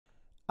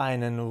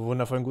Einen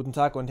wundervollen guten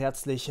Tag und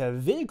herzlich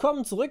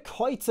willkommen zurück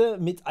heute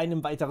mit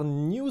einem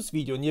weiteren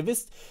News-Video. Und ihr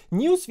wisst,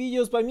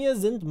 News-Videos bei mir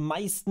sind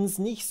meistens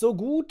nicht so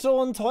gut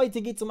und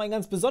heute geht es um ein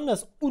ganz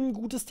besonders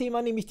ungutes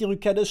Thema, nämlich die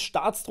Rückkehr des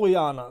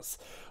Staatstrojaners.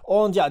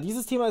 Und ja,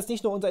 dieses Thema ist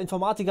nicht nur unter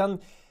Informatikern,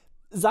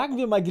 sagen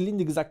wir mal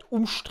gelinde gesagt,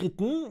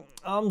 umstritten,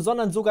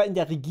 sondern sogar in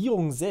der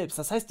Regierung selbst.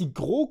 Das heißt, die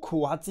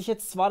GroKo hat sich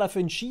jetzt zwar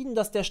dafür entschieden,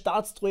 dass der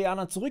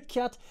Staatstrojaner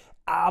zurückkehrt,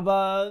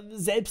 aber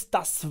selbst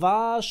das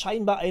war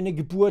scheinbar eine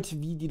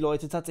Geburt, wie die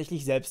Leute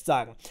tatsächlich selbst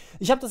sagen.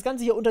 Ich habe das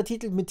Ganze hier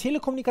untertitelt mit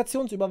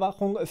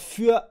Telekommunikationsüberwachung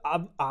für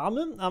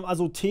Arme,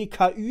 also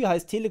TKÜ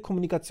heißt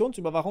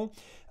Telekommunikationsüberwachung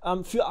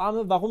für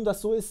Arme. Warum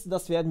das so ist,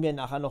 das werden wir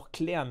nachher noch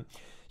klären.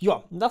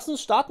 Ja, lass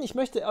uns starten. Ich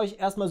möchte euch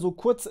erstmal so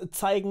kurz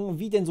zeigen,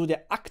 wie denn so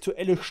der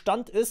aktuelle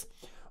Stand ist.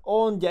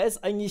 Und der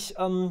ist eigentlich,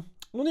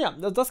 nun ja,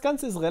 das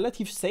Ganze ist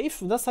relativ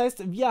safe. Das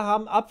heißt, wir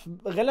haben ab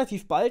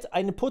relativ bald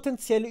eine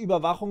potenzielle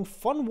Überwachung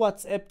von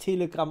WhatsApp,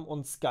 Telegram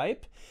und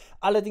Skype.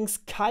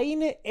 Allerdings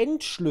keine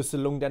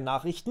Entschlüsselung der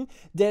Nachrichten,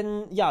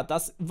 denn ja,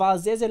 das war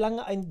sehr, sehr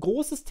lange ein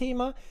großes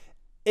Thema.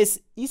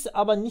 Es ist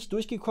aber nicht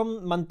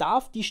durchgekommen. Man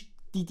darf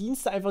die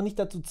Dienste einfach nicht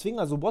dazu zwingen,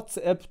 also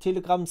WhatsApp,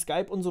 Telegram,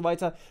 Skype und so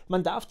weiter,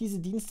 man darf diese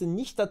Dienste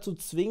nicht dazu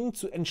zwingen,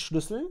 zu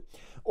entschlüsseln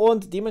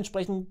und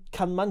dementsprechend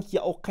kann man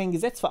hier auch kein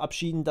Gesetz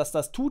verabschieden, das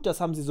das tut, das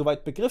haben sie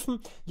soweit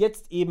begriffen,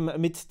 jetzt eben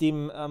mit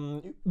dem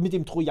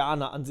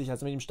Trojaner an sich,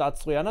 also mit dem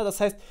Staatstrojaner, das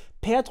heißt,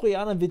 per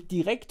Trojaner wird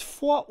direkt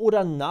vor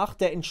oder nach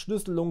der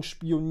Entschlüsselung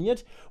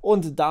spioniert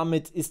und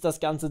damit ist das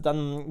Ganze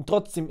dann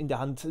trotzdem in der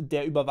Hand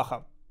der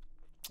Überwacher.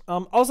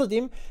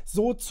 Außerdem,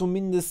 so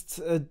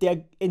zumindest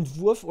der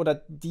Entwurf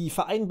oder die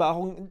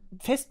Vereinbarung,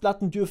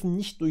 Festplatten dürfen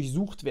nicht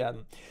durchsucht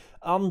werden.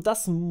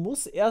 Das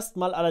muss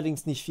erstmal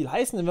allerdings nicht viel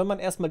heißen, denn wenn man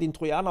erstmal den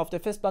Trojaner auf der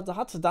Festplatte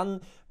hat, dann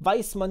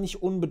weiß man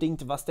nicht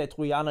unbedingt, was der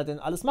Trojaner denn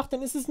alles macht,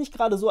 denn es ist nicht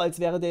gerade so, als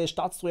wäre der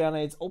Staatstrojaner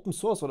jetzt Open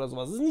Source oder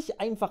sowas. Es ist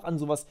nicht einfach, an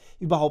sowas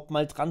überhaupt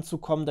mal dran zu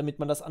kommen, damit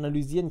man das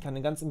analysieren kann,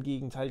 denn ganz im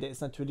Gegenteil, der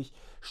ist natürlich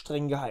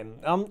streng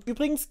geheim.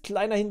 Übrigens,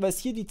 kleiner Hinweis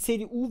hier, die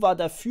CDU war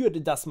dafür,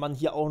 dass man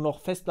hier auch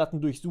noch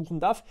Festplatten durchsuchen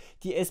darf,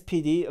 die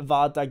SPD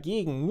war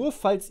dagegen. Nur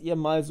falls ihr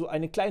mal so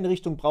eine kleine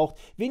Richtung braucht,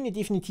 wen ihr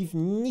definitiv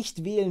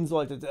nicht wählen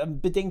solltet,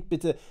 bedenkt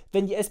bitte,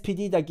 wenn die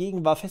SPD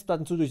dagegen war,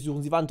 Festplatten zu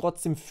durchsuchen, sie waren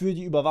trotzdem für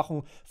die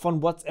Überwachung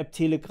von WhatsApp,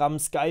 Telegram,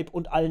 Skype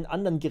und allen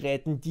anderen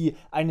Geräten, die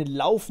eine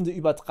laufende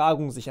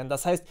Übertragung sichern.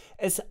 Das heißt,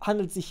 es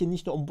handelt sich hier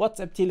nicht nur um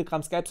WhatsApp,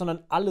 Telegram, Skype,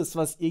 sondern alles,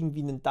 was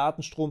irgendwie einen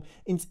Datenstrom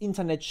ins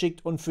Internet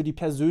schickt und für die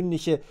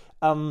persönliche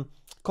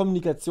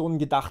Kommunikation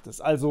gedacht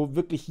ist. Also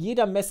wirklich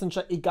jeder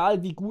Messenger,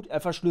 egal wie gut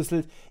er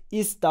verschlüsselt,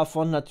 ist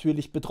davon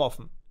natürlich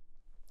betroffen.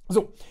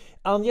 So,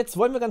 jetzt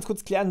wollen wir ganz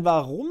kurz klären,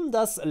 warum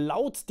das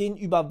laut den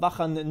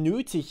Überwachern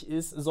nötig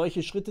ist,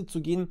 solche Schritte zu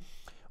gehen.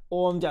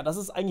 Und ja, das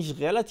ist eigentlich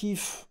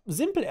relativ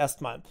simpel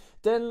erstmal.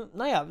 Denn,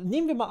 naja,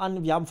 nehmen wir mal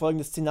an, wir haben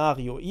folgendes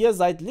Szenario. Ihr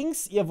seid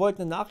links, ihr wollt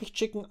eine Nachricht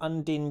schicken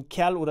an den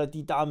Kerl oder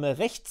die Dame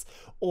rechts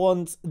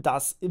und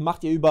das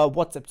macht ihr über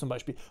WhatsApp zum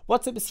Beispiel.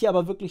 WhatsApp ist hier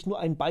aber wirklich nur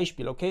ein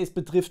Beispiel, okay? Es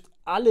betrifft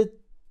alle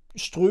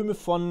Ströme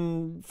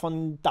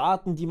von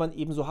Daten, die man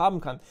eben so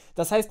haben kann.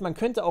 Das heißt, man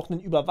könnte auch einen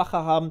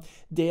Überwacher haben,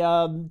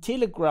 der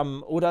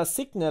Telegram oder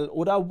Signal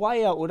oder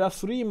Wire oder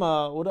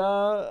Threema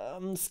oder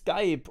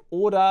Skype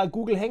oder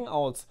Google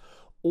Hangouts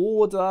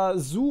oder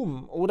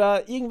Zoom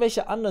oder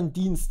irgendwelche anderen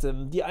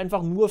Dienste, die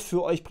einfach nur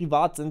für euch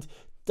privat sind.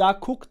 Da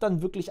guckt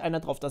dann wirklich einer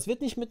drauf. Das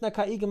wird nicht mit einer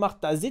KI gemacht,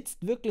 da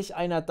sitzt wirklich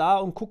einer da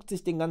und guckt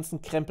sich den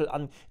ganzen Krempel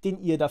an, den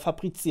ihr da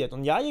fabriziert.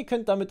 Und ja, ihr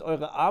könnt damit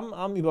eure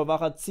armen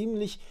Überwacher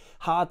ziemlich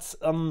hart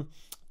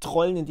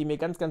trollen, indem ihr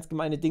ganz, ganz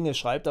gemeine Dinge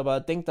schreibt. Aber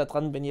denkt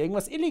daran, wenn ihr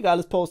irgendwas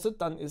Illegales postet,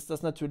 dann ist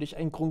das natürlich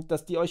ein Grund,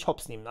 dass die euch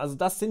hops nehmen. Also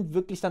das sind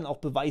wirklich dann auch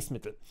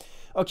Beweismittel.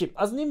 Okay,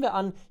 also nehmen wir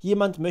an,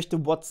 jemand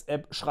möchte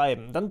WhatsApp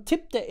schreiben. Dann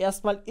tippt er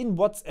erstmal in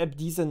WhatsApp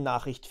diese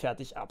Nachricht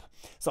fertig ab.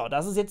 So,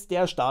 das ist jetzt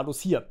der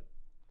Status hier.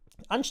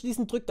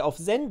 Anschließend drückt er auf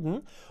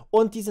Senden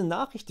und diese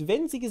Nachricht,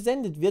 wenn sie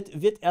gesendet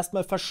wird, wird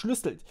erstmal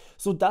verschlüsselt,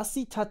 sodass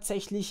sie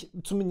tatsächlich,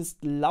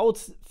 zumindest laut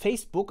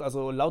Facebook,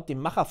 also laut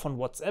dem Macher von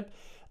WhatsApp,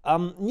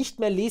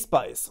 nicht mehr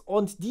lesbar ist.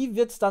 Und die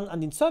wird dann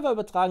an den Server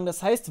übertragen.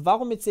 Das heißt,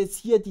 warum jetzt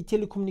hier die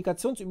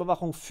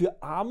Telekommunikationsüberwachung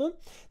für Arme?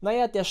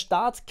 Naja, der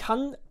Staat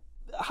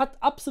hat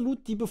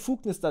absolut die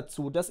Befugnis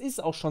dazu, das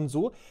ist auch schon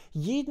so,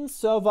 jeden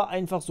Server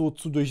einfach so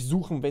zu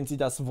durchsuchen, wenn sie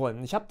das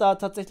wollen. Ich habe da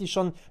tatsächlich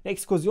schon eine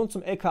Exkursion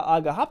zum LKA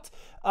gehabt,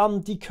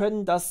 die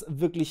können das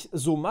wirklich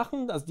so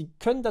machen, also die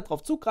können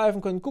darauf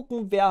zugreifen, können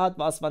gucken, wer hat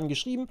was wann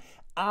geschrieben,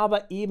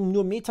 aber eben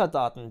nur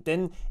Metadaten,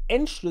 denn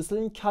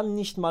entschlüsseln kann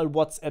nicht mal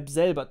WhatsApp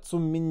selber,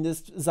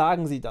 zumindest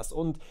sagen sie das.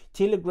 Und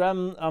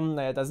Telegram,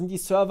 naja, da sind die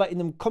Server in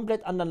einem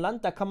komplett anderen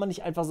Land, da kann man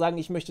nicht einfach sagen,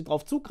 ich möchte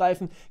drauf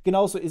zugreifen.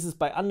 Genauso ist es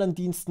bei anderen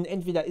Diensten,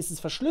 entweder ist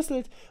es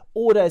verschlüsselt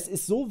oder es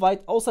ist so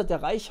weit außer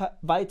der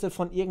Reichweite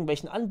von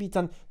irgendwelchen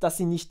Anbietern, dass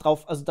sie nicht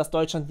drauf, also dass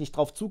Deutschland nicht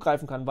drauf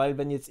zugreifen kann, weil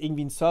wenn jetzt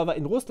irgendwie ein Server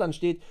in Russland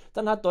steht,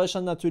 dann hat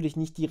Deutschland natürlich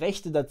nicht die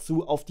Rechte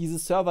dazu, auf diese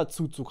Server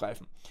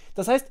zuzugreifen.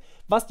 Das heißt,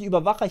 was die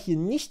Überwacher hier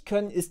nicht können,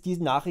 können, ist die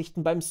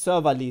Nachrichten beim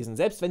Server lesen.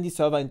 Selbst wenn die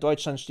Server in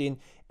Deutschland stehen,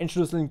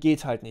 entschlüsseln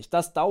geht halt nicht.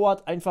 Das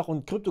dauert einfach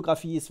und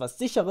Kryptographie ist was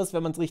Sicheres,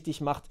 wenn man es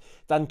richtig macht.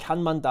 Dann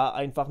kann man da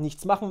einfach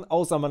nichts machen,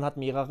 außer man hat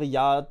mehrere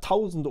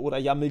Jahrtausende oder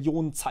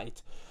Jahrmillionen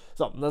Zeit.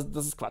 So,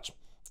 das ist Quatsch.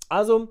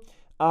 Also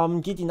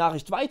geht die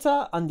Nachricht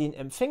weiter an den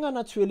Empfänger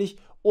natürlich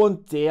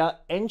und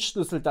der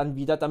entschlüsselt dann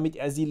wieder, damit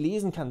er sie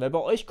lesen kann, weil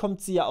bei euch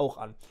kommt sie ja auch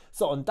an.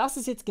 So, und das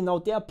ist jetzt genau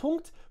der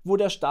Punkt, wo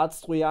der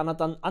Staatstrojaner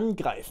dann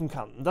angreifen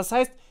kann. Das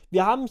heißt,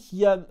 wir haben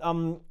hier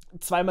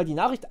zweimal die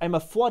Nachricht, einmal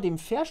vor dem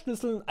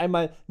Verschlüsseln,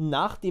 einmal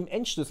nach dem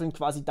Entschlüsseln,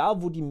 quasi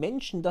da, wo die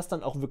Menschen das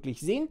dann auch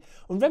wirklich sehen.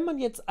 Und wenn man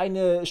jetzt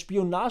eine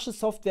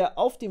Spionagesoftware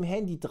auf dem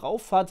Handy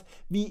drauf hat,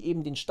 wie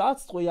eben den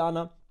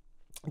Staatstrojaner,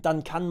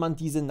 dann kann man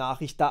diese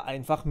Nachricht da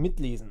einfach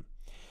mitlesen.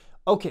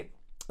 Okay,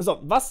 so,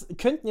 was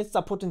könnten jetzt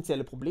da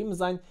potenzielle Probleme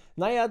sein?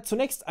 Naja,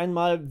 zunächst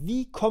einmal,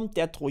 wie kommt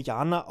der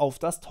Trojaner auf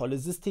das tolle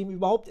System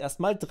überhaupt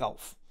erstmal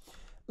drauf?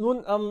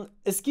 Nun,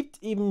 es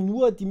gibt eben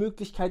nur die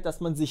Möglichkeit, dass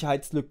man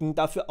Sicherheitslücken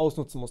dafür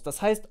ausnutzen muss.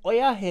 Das heißt,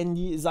 euer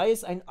Handy, sei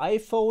es ein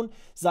iPhone,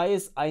 sei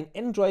es ein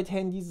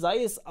Android-Handy,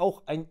 sei es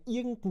auch ein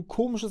irgendein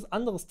komisches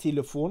anderes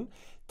Telefon,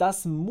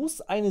 das muss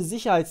eine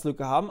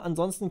Sicherheitslücke haben,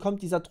 ansonsten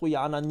kommt dieser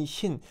Trojaner nicht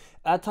hin.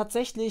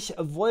 Tatsächlich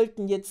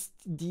wollten jetzt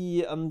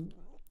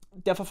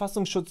der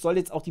Verfassungsschutz soll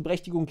jetzt auch die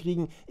Berechtigung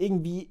kriegen,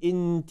 irgendwie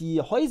in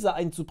die Häuser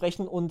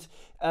einzubrechen und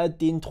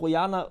den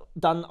Trojaner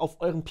dann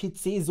auf euren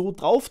PC so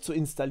drauf zu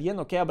installieren.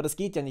 Okay, aber das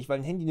geht ja nicht, weil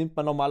ein Handy nimmt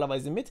man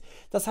normalerweise mit.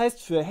 Das heißt,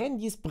 für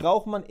Handys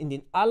braucht man in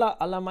den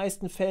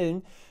allermeisten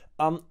Fällen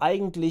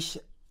eigentlich,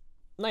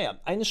 naja,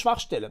 eine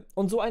Schwachstelle.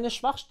 Und so eine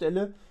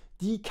Schwachstelle,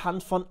 die kann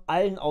von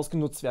allen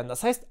ausgenutzt werden.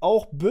 Das heißt,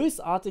 auch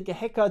bösartige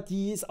Hacker,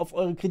 die es auf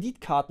eure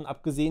Kreditkarten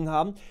abgesehen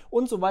haben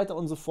und so weiter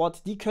und so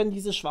fort, die können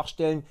diese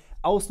Schwachstellen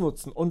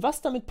ausnutzen. Und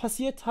was damit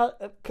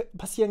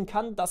passieren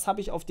kann, das habe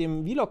ich auf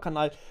dem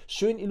Vlog-Kanal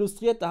schön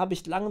illustriert. Da habe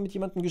ich lange mit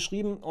jemandem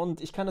geschrieben und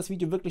ich kann das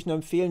Video wirklich nur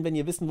empfehlen, wenn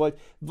ihr wissen wollt,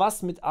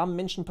 was mit armen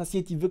Menschen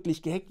passiert, die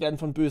wirklich gehackt werden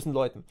von bösen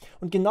Leuten.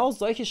 Und genau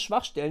solche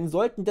Schwachstellen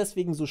sollten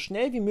deswegen so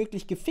schnell wie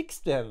möglich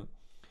gefixt werden.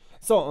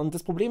 So, und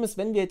das Problem ist,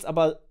 wenn wir jetzt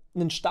aber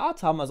einen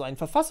Staat haben, also einen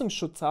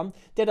Verfassungsschutz haben,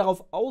 der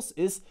darauf aus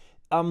ist,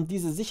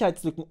 diese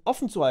Sicherheitslücken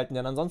offen zu halten,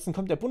 denn ansonsten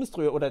kommt der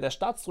Bundestrojaner oder der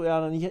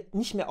Staatstrojaner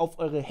nicht mehr auf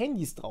eure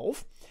Handys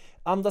drauf.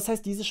 Das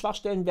heißt, diese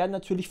Schwachstellen werden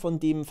natürlich von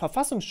dem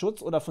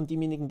Verfassungsschutz oder von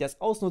demjenigen, der es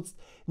ausnutzt,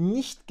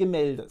 nicht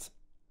gemeldet.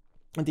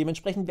 Und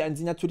dementsprechend werden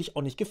sie natürlich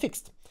auch nicht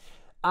gefixt.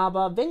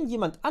 Aber wenn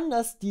jemand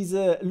anders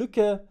diese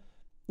Lücke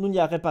nun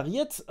ja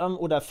repariert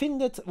oder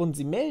findet und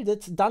sie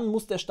meldet, dann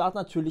muss der Staat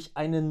natürlich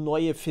eine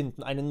neue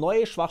finden, eine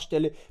neue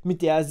Schwachstelle,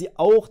 mit der sie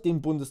auch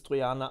den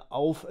Bundestrojaner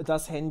auf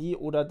das Handy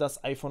oder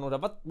das iPhone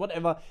oder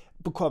whatever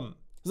bekommen.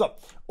 So,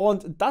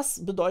 und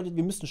das bedeutet,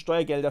 wir müssen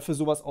Steuergelder für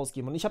sowas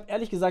ausgeben. Und ich habe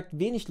ehrlich gesagt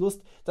wenig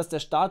Lust, dass der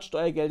Staat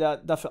Steuergelder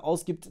dafür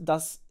ausgibt,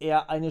 dass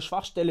er eine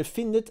Schwachstelle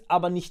findet,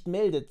 aber nicht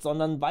meldet,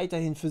 sondern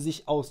weiterhin für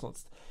sich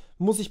ausnutzt.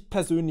 Muss ich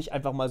persönlich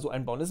einfach mal so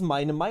einbauen. Das ist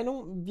meine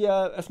Meinung.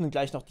 Wir öffnen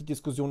gleich noch die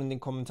Diskussion in den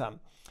Kommentaren.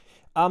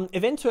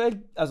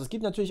 Eventuell, also es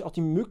gibt natürlich auch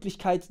die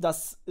Möglichkeit,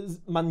 dass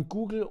man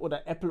Google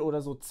oder Apple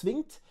oder so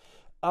zwingt,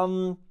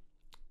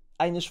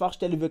 eine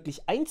Schwachstelle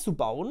wirklich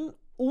einzubauen,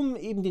 um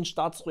eben den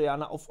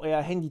Staatstrojaner auf euer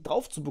Handy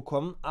drauf zu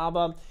bekommen.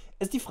 Aber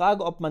es ist die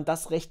Frage, ob man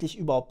das rechtlich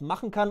überhaupt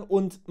machen kann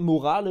und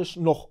moralisch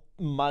noch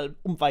mal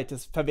um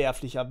weites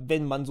verwerflicher,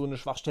 wenn man so eine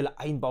Schwachstelle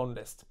einbauen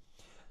lässt.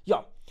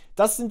 Ja,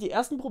 das sind die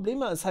ersten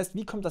Probleme. Das heißt,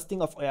 wie kommt das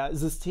Ding auf euer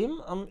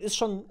System? Ist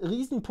schon ein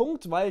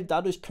Riesenpunkt, weil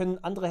dadurch können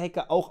andere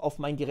Hacker auch auf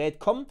mein Gerät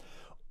kommen.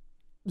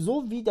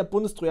 So wie der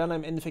Bundestrojaner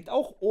im Endeffekt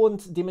auch.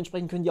 Und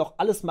dementsprechend können die auch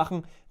alles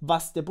machen,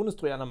 was der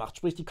Bundestrojaner macht.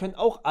 Sprich, die können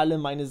auch alle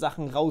meine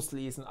Sachen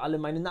rauslesen, alle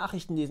meine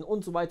Nachrichten lesen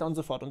und so weiter und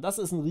so fort. Und das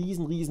ist ein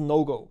riesen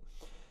No-Go.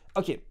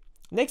 Okay,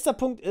 nächster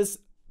Punkt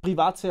ist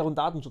Privatsphäre und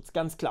Datenschutz,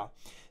 ganz klar.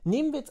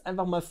 Nehmen wir jetzt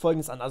einfach mal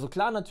Folgendes an. Also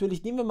klar,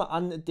 natürlich, nehmen wir mal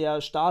an,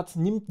 der Staat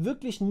nimmt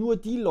wirklich nur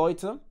die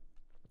Leute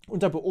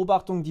unter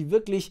Beobachtung, die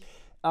wirklich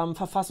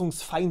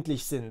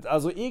verfassungsfeindlich sind.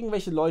 Also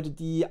irgendwelche Leute,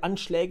 die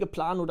Anschläge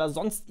planen oder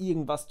sonst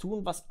irgendwas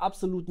tun, was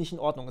absolut nicht in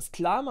Ordnung ist.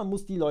 Klar, man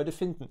muss die Leute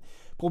finden.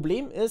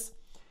 Problem ist,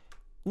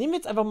 nehmen wir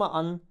jetzt einfach mal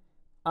an,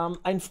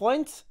 ein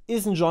Freund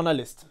ist ein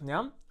Journalist,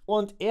 ja,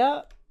 und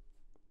er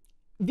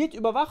wird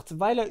überwacht,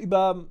 weil er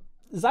über,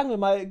 sagen wir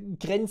mal,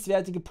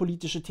 grenzwertige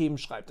politische Themen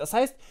schreibt. Das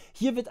heißt,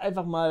 hier wird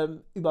einfach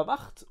mal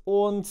überwacht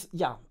und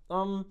ja,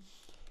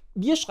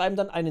 wir schreiben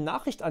dann eine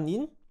Nachricht an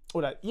ihn,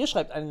 oder ihr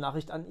schreibt eine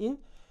Nachricht an ihn,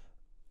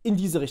 in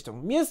diese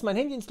Richtung. Mir ist mein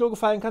Handy ins Klo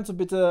gefallen, kannst du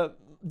bitte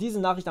diese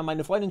Nachricht an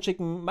meine Freundin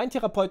schicken. Mein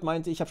Therapeut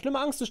meinte, ich habe schlimme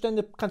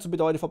Angstzustände, kannst du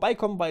bitte heute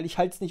vorbeikommen, weil ich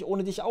halte es nicht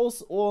ohne dich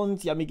aus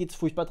und ja, mir geht es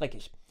furchtbar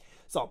dreckig.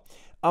 So,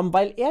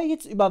 weil er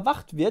jetzt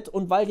überwacht wird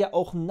und weil ja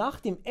auch nach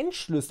dem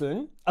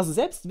Entschlüsseln, also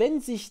selbst wenn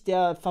sich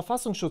der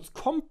Verfassungsschutz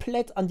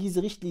komplett an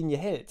diese Richtlinie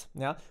hält,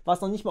 ja,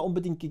 was noch nicht mal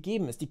unbedingt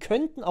gegeben ist, die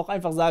könnten auch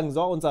einfach sagen,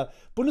 so, unser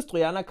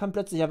Bundestrojaner kann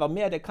plötzlich einfach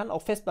mehr, der kann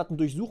auch Festplatten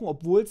durchsuchen,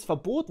 obwohl es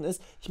verboten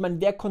ist. Ich meine,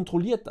 wer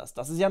kontrolliert das?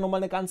 Das ist ja nochmal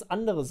eine ganz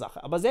andere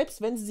Sache. Aber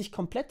selbst wenn sie sich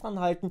komplett dran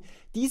halten,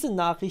 diese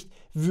Nachricht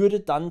würde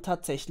dann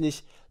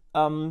tatsächlich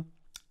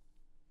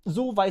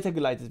so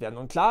weitergeleitet werden.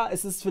 Und klar,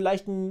 es ist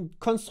vielleicht ein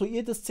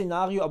konstruiertes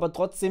Szenario, aber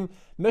trotzdem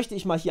möchte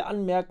ich mal hier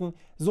anmerken,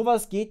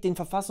 sowas geht den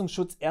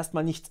Verfassungsschutz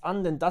erstmal nichts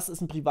an, denn das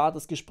ist ein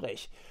privates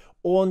Gespräch.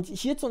 Und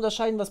hier zu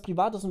unterscheiden, was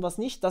privat ist und was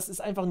nicht, das ist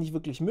einfach nicht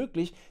wirklich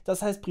möglich.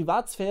 Das heißt,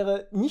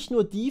 Privatsphäre, nicht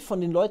nur die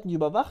von den Leuten, die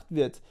überwacht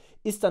wird,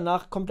 ist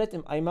danach komplett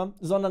im Eimer,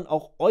 sondern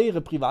auch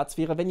eure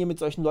Privatsphäre, wenn ihr mit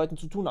solchen Leuten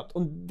zu tun habt.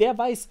 Und wer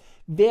weiß,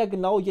 wer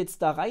genau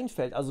jetzt da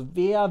reinfällt, also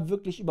wer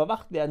wirklich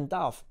überwacht werden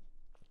darf.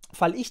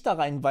 Fall ich da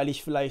rein, weil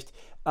ich vielleicht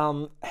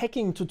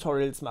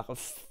Hacking-Tutorials mache?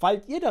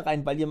 Fallt ihr da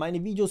rein, weil ihr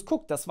meine Videos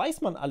guckt? Das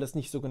weiß man alles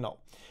nicht so genau.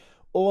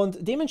 Und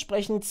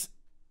dementsprechend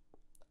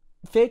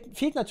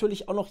fehlt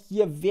natürlich auch noch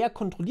hier, wer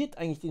kontrolliert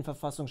eigentlich den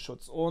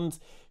Verfassungsschutz? Und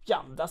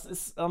ja, das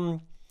ist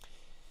ein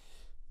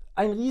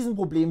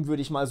Riesenproblem,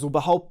 würde ich mal so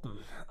behaupten.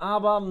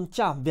 Aber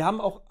tja, wir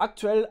haben auch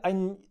aktuell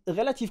ein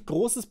relativ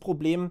großes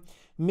Problem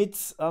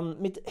mit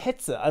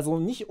Hetze. Also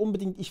nicht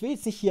unbedingt, ich will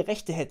jetzt nicht hier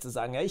rechte Hetze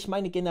sagen, ja? Ich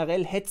meine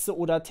generell Hetze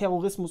oder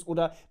Terrorismus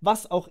oder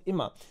was auch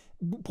immer.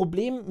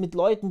 Problem mit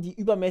Leuten, die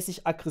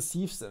übermäßig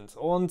aggressiv sind.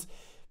 Und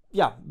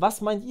ja,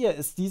 was meint ihr?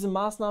 Ist diese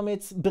Maßnahme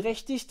jetzt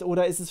berechtigt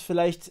oder ist es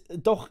vielleicht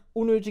doch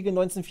unnötige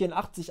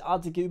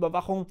 1984-artige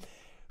Überwachung?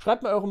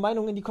 Schreibt mir eure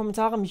Meinung in die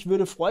Kommentare. Mich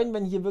würde freuen,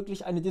 wenn hier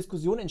wirklich eine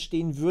Diskussion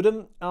entstehen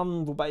würde.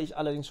 Wobei ich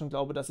allerdings schon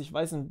glaube, dass ich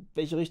weiß, in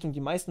welche Richtung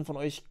die meisten von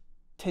euch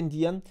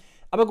tendieren.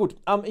 Aber gut,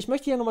 ich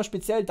möchte hier nochmal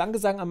speziell Danke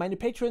sagen an meine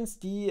Patrons,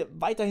 die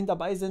weiterhin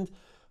dabei sind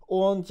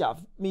und ja,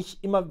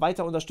 mich immer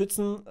weiter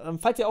unterstützen.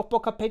 Falls ihr auch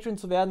Bock habt, Patron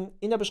zu werden,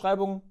 in der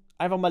Beschreibung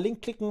einfach mal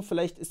Link klicken,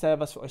 vielleicht ist da ja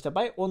was für euch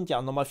dabei. Und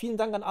ja, nochmal vielen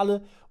Dank an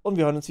alle und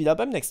wir hören uns wieder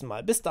beim nächsten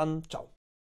Mal. Bis dann, ciao.